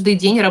 кстати, каждый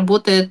день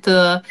работает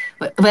в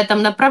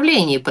этом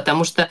направлении,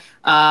 потому что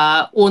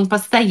он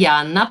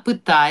постоянно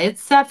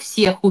пытается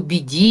всех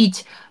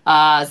убедить,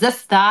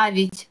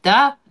 заставить,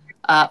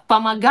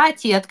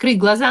 помогать и открыть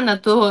глаза на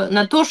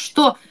то,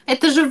 что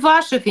это же в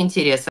ваших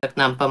интересах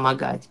нам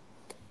помогать.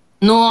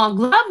 Но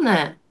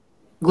главное,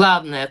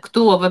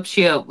 кто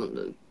вообще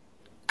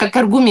как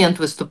аргумент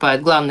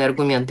выступает, главный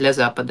аргумент для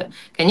Запада,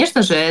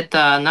 конечно же,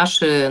 это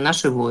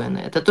наши воины.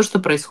 Это то, что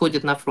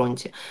происходит на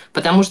фронте.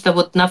 Потому что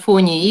вот на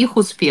фоне их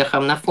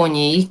успехов, на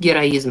фоне их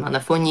героизма,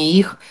 на фоне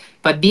их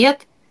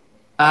побед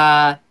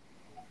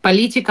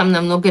политикам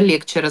намного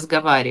легче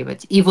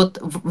разговаривать. И вот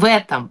в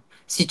этом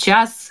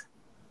сейчас,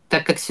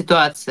 так как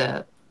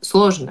ситуация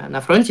сложная,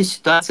 на фронте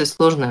ситуация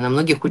сложная, на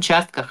многих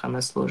участках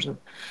она сложная.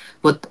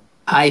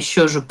 А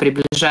еще же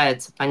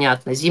приближается,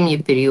 понятно,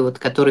 зимний период,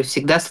 который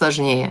всегда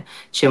сложнее,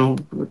 чем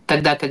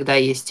тогда, когда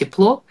есть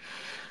тепло.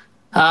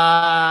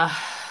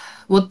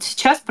 Вот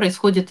сейчас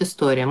происходит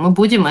история. Мы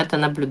будем это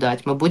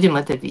наблюдать, мы будем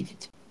это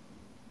видеть.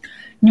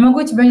 Не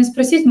могу тебя не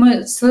спросить.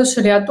 Мы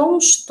слышали о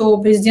том, что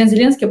президент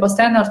Зеленский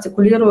постоянно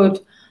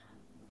артикулирует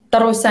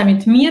второй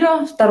саммит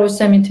мира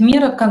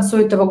к концу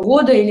этого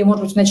года или,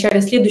 может быть, в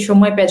начале следующего,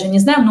 мы опять же не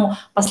знаем, но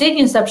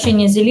последнее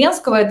сообщение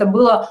Зеленского это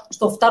было,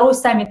 что второй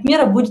саммит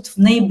мира будет в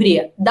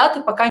ноябре.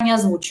 Даты пока не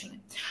озвучены.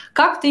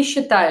 Как ты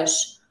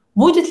считаешь,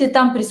 будет ли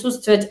там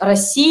присутствовать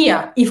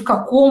Россия и в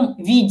каком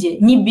виде?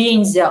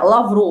 Небензя,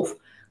 Лавров.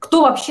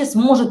 Кто вообще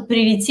сможет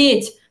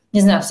прилететь,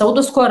 не знаю, в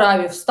Саудовскую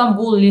Аравию, в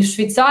Стамбул или в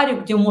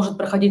Швейцарию, где может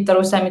проходить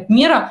второй саммит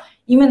мира,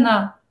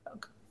 именно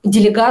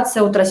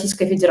делегация от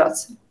Российской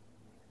Федерации?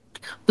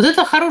 Вот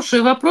это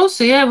хороший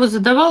вопрос, и я его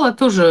задавала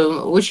тоже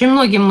очень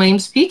многим моим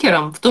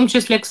спикерам, в том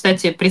числе,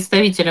 кстати,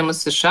 представителям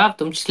из США, в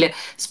том числе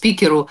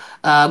спикеру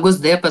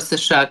Госдепа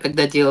США,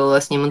 когда делала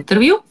с ним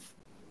интервью.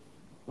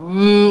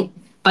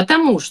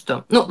 Потому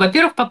что,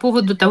 во-первых, по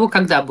поводу того,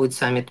 когда будет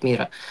саммит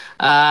мира.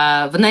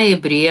 В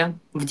ноябре,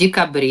 в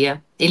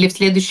декабре или в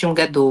следующем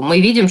году мы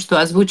видим, что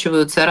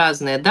озвучиваются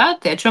разные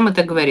даты. О чем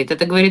это говорит?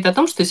 Это говорит о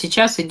том, что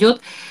сейчас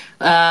идет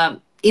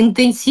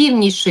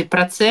интенсивнейший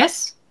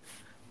процесс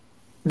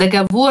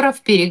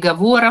договоров,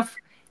 переговоров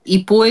и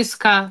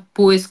поиска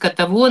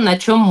того, на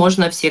чем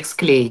можно всех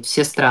склеить,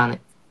 все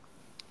страны.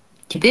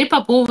 Теперь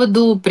по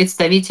поводу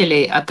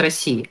представителей от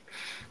России.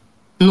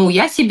 Ну,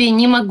 я себе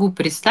не могу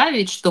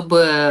представить,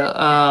 чтобы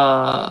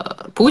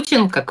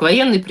Путин, как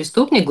военный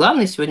преступник,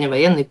 главный сегодня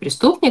военный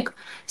преступник,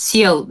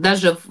 сел,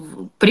 даже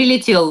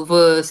прилетел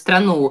в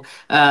страну,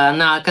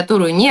 на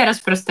которую не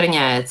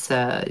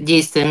распространяется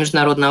действие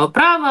международного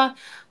права,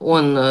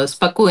 он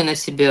спокойно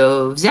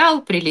себе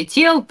взял,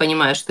 прилетел,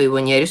 понимая, что его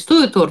не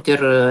арестуют,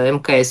 ордер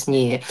МКС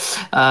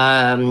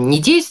не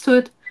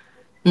действует.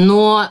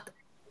 Но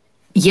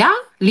я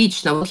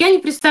лично, вот я не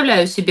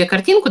представляю себе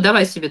картинку,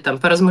 давай себе там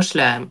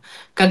поразмышляем,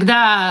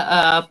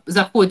 когда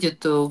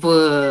заходит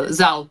в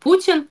зал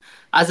Путин,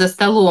 а за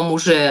столом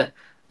уже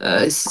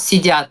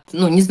сидят,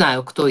 ну, не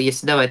знаю, кто,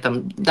 если давай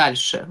там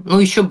дальше, ну,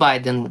 еще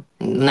Байден,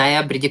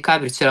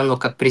 ноябрь-декабрь все равно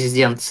как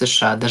президент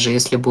США, даже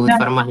если будет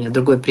формально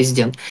другой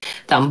президент.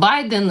 Там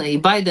Байден, и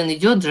Байден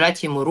идет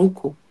жать ему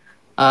руку.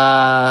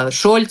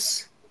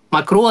 Шольц,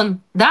 Макрон,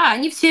 да,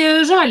 они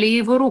все жали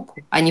его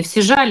руку,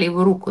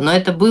 но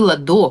это было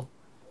до.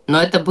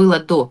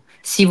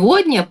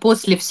 Сегодня,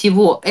 после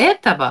всего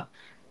этого,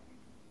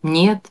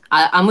 нет.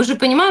 А мы же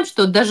понимаем,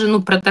 что даже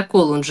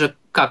протокол, он же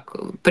как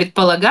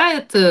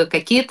предполагает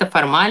какие-то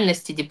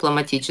формальности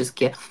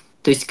дипломатические,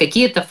 то есть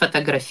какие-то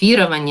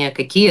фотографирования,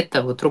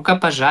 какие-то вот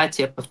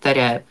рукопожатия,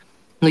 повторяю.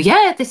 Но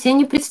я это себе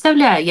не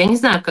представляю, я не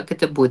знаю, как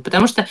это будет,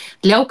 потому что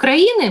для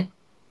Украины,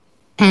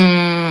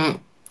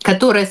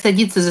 которая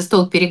садится за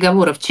стол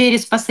переговоров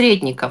через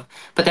посредников,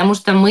 потому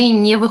что мы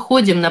не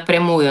выходим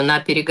напрямую на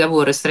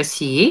переговоры с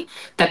Россией,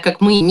 так как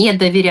мы не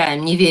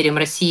доверяем, не верим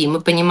России, мы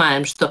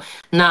понимаем, что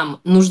нам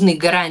нужны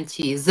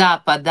гарантии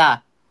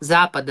Запада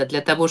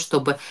для того,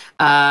 чтобы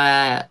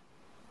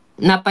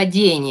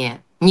нападение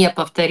не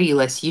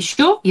повторилось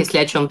еще, если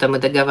о чем-то мы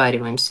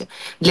договариваемся.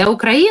 Для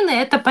Украины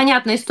это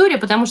понятная история,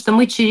 потому что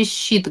мы через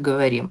щит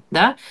говорим.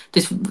 Да? То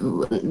есть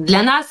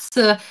для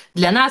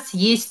нас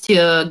есть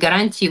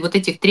гарантии вот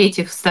этих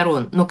третьих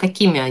сторон. Но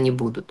какими они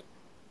будут?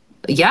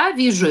 Я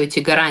вижу эти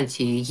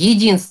гарантии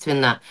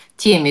единственно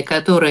теми,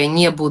 которые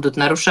не будут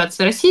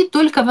нарушаться Россией,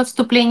 только во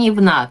вступлении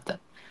в НАТО.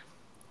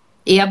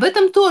 И об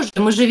этом тоже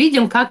мы же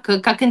видим, как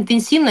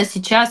интенсивно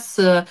сейчас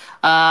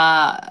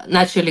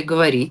начали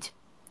говорить,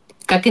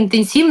 как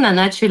интенсивно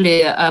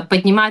начали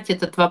поднимать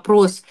этот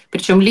вопрос,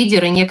 причем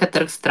лидеры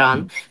некоторых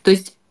стран. То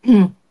есть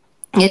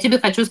я тебе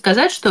хочу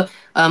сказать, что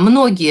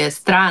многие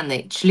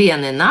страны,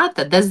 члены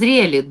НАТО,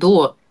 дозрели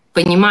до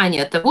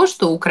понимания того,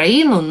 что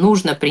Украину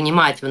нужно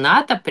принимать в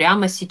НАТО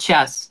прямо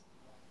сейчас.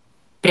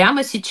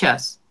 Прямо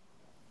сейчас.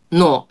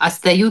 Но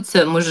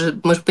остаются, мы же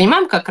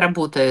понимаем, как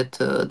работает,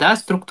 да,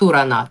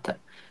 структура НАТО,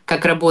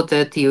 как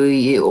работает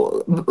и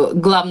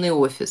главный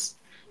офис.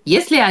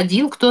 Если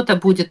один кто-то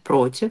будет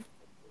против,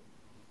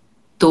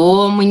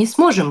 то мы не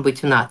сможем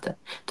быть в НАТО.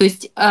 То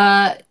есть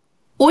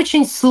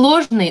очень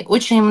сложный,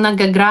 очень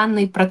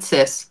многогранный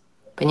процесс,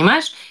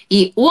 понимаешь?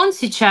 И он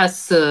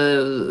сейчас...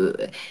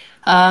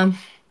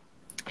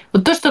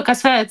 вот то, что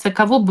касается,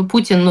 кого бы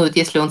Путин, ну,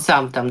 если он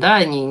сам там,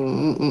 да,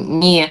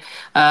 не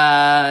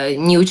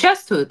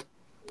участвует,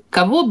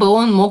 кого бы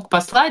он мог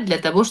послать для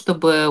того,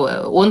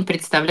 чтобы он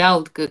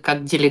представлял,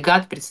 как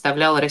делегат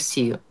представлял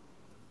Россию?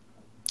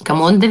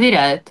 Кому он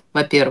доверяет,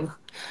 во-первых.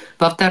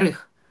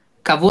 Во-вторых,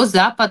 кого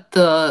Запад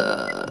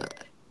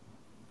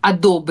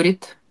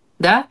одобрит,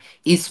 да,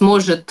 и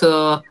сможет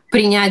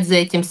принять за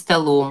этим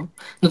столом.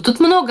 Но тут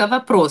много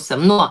вопросов.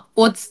 Но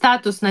от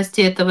статусности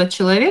этого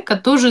человека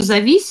тоже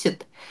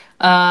зависит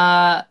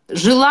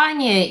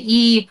желание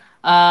и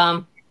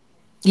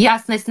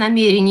ясность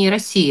намерений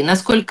России,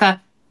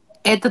 насколько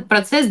этот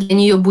процесс для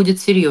нее будет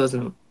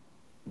серьезным.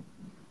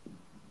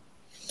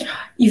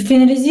 И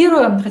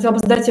финализируя, хотела бы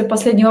задать тебе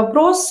последний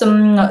вопрос.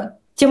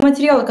 Те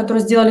материалы,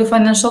 которые сделали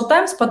Financial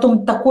Times,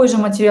 потом такой же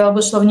материал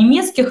вышел в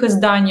немецких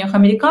изданиях,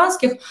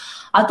 американских,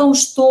 о том,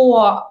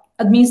 что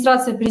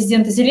администрация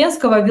президента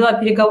Зеленского вела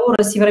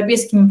переговоры с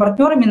европейскими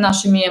партнерами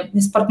нашими,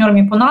 с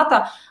партнерами по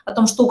НАТО, о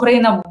том, что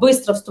Украина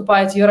быстро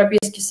вступает в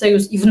Европейский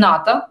Союз и в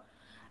НАТО,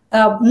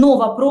 но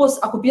вопрос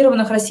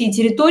оккупированных Россией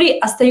территорий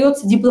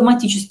остается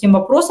дипломатическим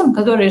вопросом,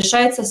 который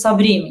решается со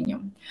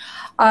временем.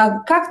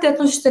 Как ты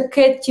относишься к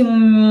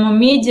этим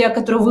медиа,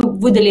 которые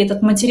выдали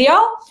этот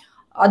материал?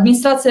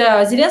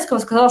 Администрация Зеленского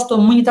сказала, что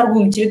мы не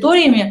торгуем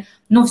территориями,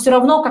 но все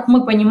равно, как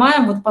мы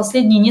понимаем, вот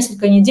последние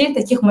несколько недель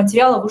таких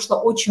материалов вышло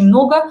очень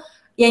много,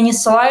 и они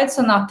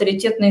ссылаются на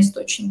авторитетные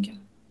источники.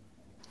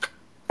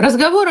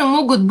 Разговоры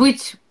могут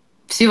быть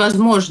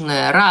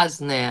всевозможные,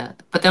 разные,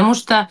 потому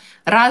что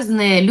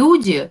разные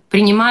люди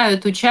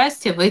принимают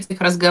участие в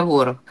этих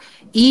разговорах.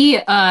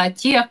 И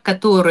те,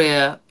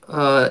 которые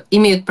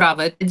имеют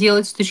право это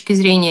делать с точки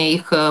зрения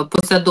их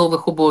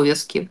посадовых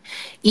обовязков.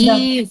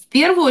 И в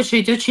первую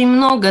очередь очень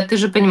много, ты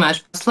же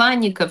понимаешь,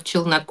 посланников,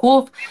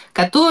 челноков,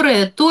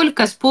 которые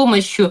только с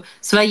помощью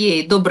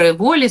своей доброй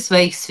воли,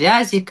 своих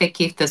связей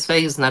каких-то,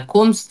 своих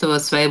знакомств,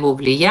 своего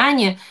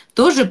влияния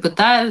тоже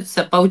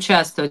пытаются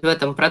поучаствовать в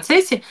этом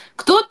процессе.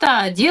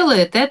 Кто-то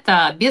делает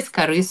это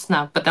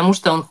бескорыстно, потому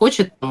что он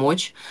хочет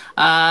помочь.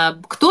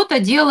 Кто-то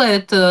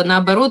делает,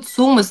 наоборот, с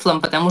умыслом,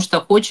 потому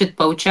что хочет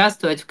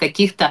поучаствовать в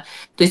каких-то...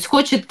 То то есть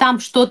хочет там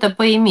что-то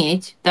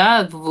поиметь,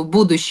 да, в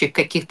будущих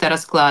каких-то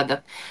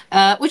раскладах.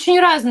 Очень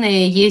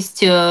разные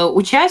есть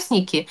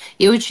участники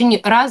и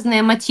очень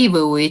разные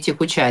мотивы у этих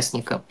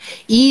участников.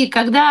 И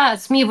когда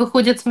СМИ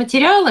выходят с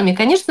материалами,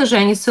 конечно же,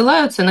 они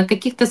ссылаются на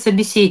каких-то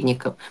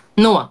собеседников.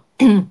 Но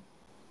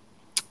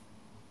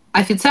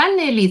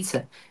официальные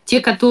лица,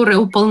 те, которые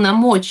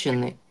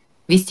уполномочены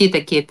вести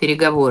такие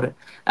переговоры,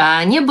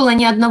 не было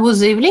ни одного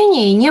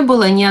заявления и не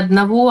было ни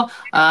одного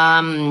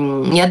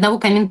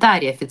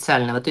комментария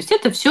официального. То есть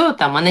это все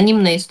там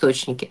анонимные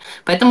источники.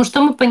 Поэтому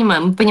что мы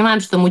понимаем? Мы понимаем,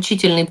 что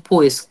мучительный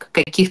поиск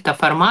каких-то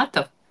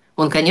форматов,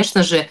 он,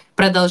 конечно же,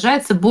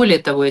 продолжается. Более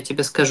того, я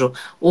тебе скажу,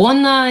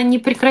 он не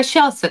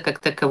прекращался как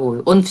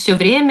таковой. Он все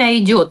время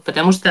идет,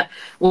 потому что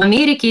у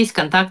Америки есть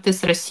контакты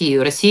с Россией,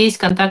 у России есть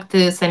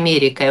контакты с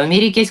Америкой, у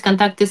Америки есть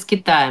контакты с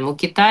Китаем, у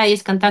Китая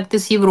есть контакты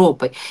с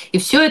Европой. И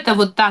все это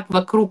вот так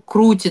вокруг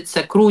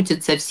крутится,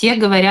 все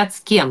говорят с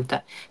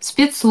кем-то.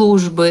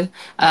 Спецслужбы,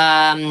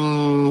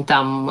 там,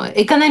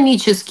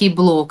 экономический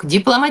блок,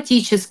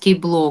 дипломатический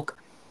блок.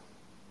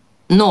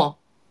 Но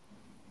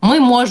мы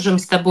можем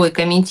с тобой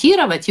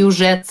комментировать и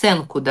уже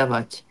оценку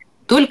давать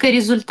только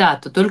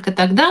результату, только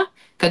тогда,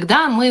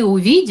 когда мы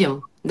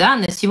увидим, да,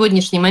 на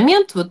сегодняшний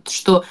момент, вот,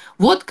 что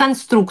вот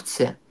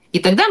конструкция. И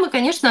тогда мы,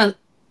 конечно,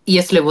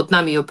 если вот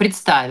нам ее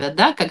представят,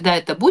 да, когда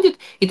это будет,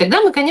 и тогда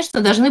мы, конечно,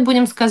 должны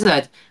будем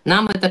сказать,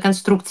 нам эта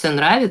конструкция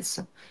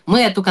нравится, мы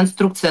эту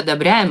конструкцию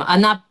одобряем,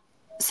 она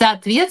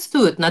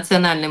соответствует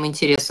национальным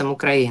интересам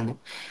Украины,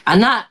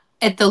 она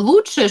это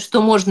лучшее,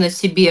 что можно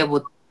себе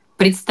вот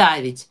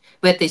представить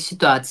в этой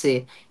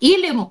ситуации,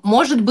 или,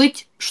 может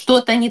быть,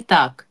 что-то не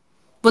так.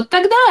 Вот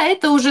тогда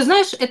это уже,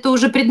 знаешь, это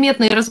уже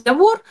предметный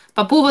разговор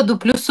по поводу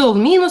плюсов,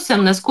 минусов,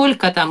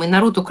 насколько там и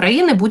народ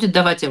Украины будет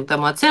давать им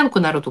там оценку,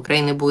 народ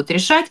Украины будет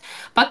решать.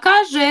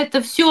 Пока же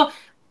это все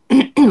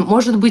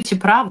может быть и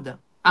правда,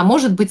 а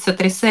может быть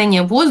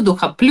сотрясение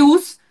воздуха,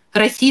 плюс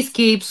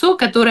российские ИПСО,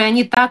 которые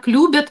они так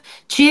любят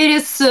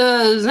через,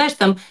 знаешь,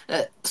 там,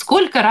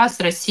 сколько раз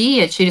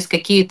Россия через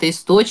какие-то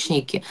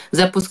источники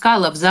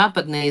запускала в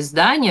западные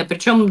издания,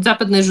 причем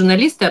западные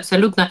журналисты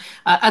абсолютно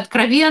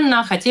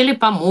откровенно хотели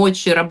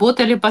помочь,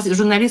 работали по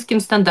журналистским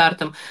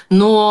стандартам,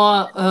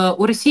 но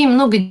у России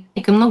много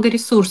денег и много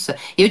ресурсов,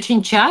 и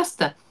очень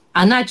часто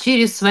она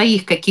через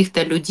своих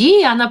каких-то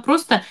людей, она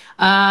просто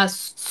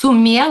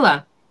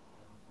сумела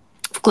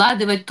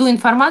вкладывать ту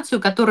информацию,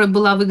 которая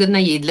была выгодна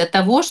ей, для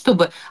того,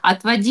 чтобы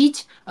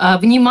отводить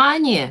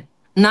внимание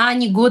на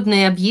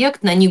негодный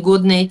объект, на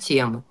негодные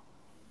темы.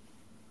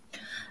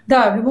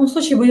 Да, в любом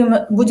случае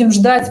будем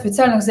ждать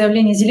специальных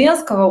заявлений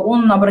Зеленского,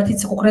 он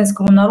обратится к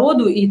украинскому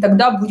народу, и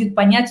тогда будет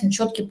понятен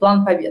четкий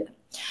план победы.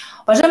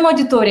 Уважаемая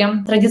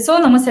аудитория,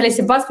 традиционно мы с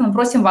Алеси Бацманом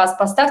просим вас,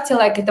 поставьте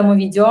лайк этому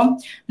видео,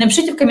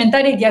 напишите в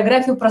комментариях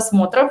географию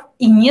просмотров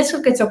и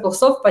несколько теплых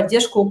слов в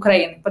поддержку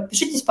Украины.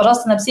 Подпишитесь,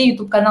 пожалуйста, на все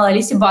YouTube-каналы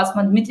Алеси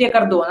Бацман, Дмитрия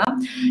Гордона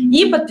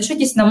и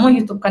подпишитесь на мой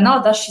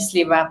YouTube-канал Даше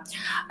Счастливая.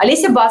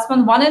 Алеси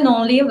Бацман, one and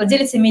only,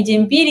 владелица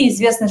медиа-империи,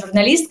 известная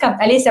журналистка.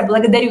 Олеся,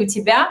 благодарю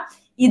тебя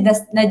и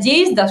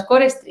надеюсь, до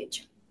скорой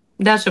встречи.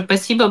 Даша,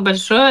 спасибо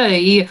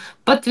большое и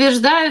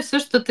подтверждаю все,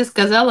 что ты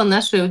сказала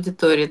нашей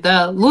аудитории.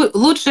 Да,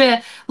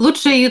 лучшие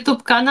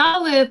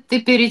YouTube-каналы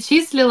ты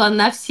перечислила,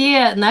 на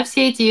все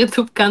эти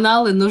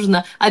YouTube-каналы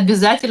нужно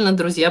обязательно,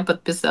 друзья,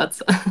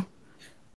 подписаться.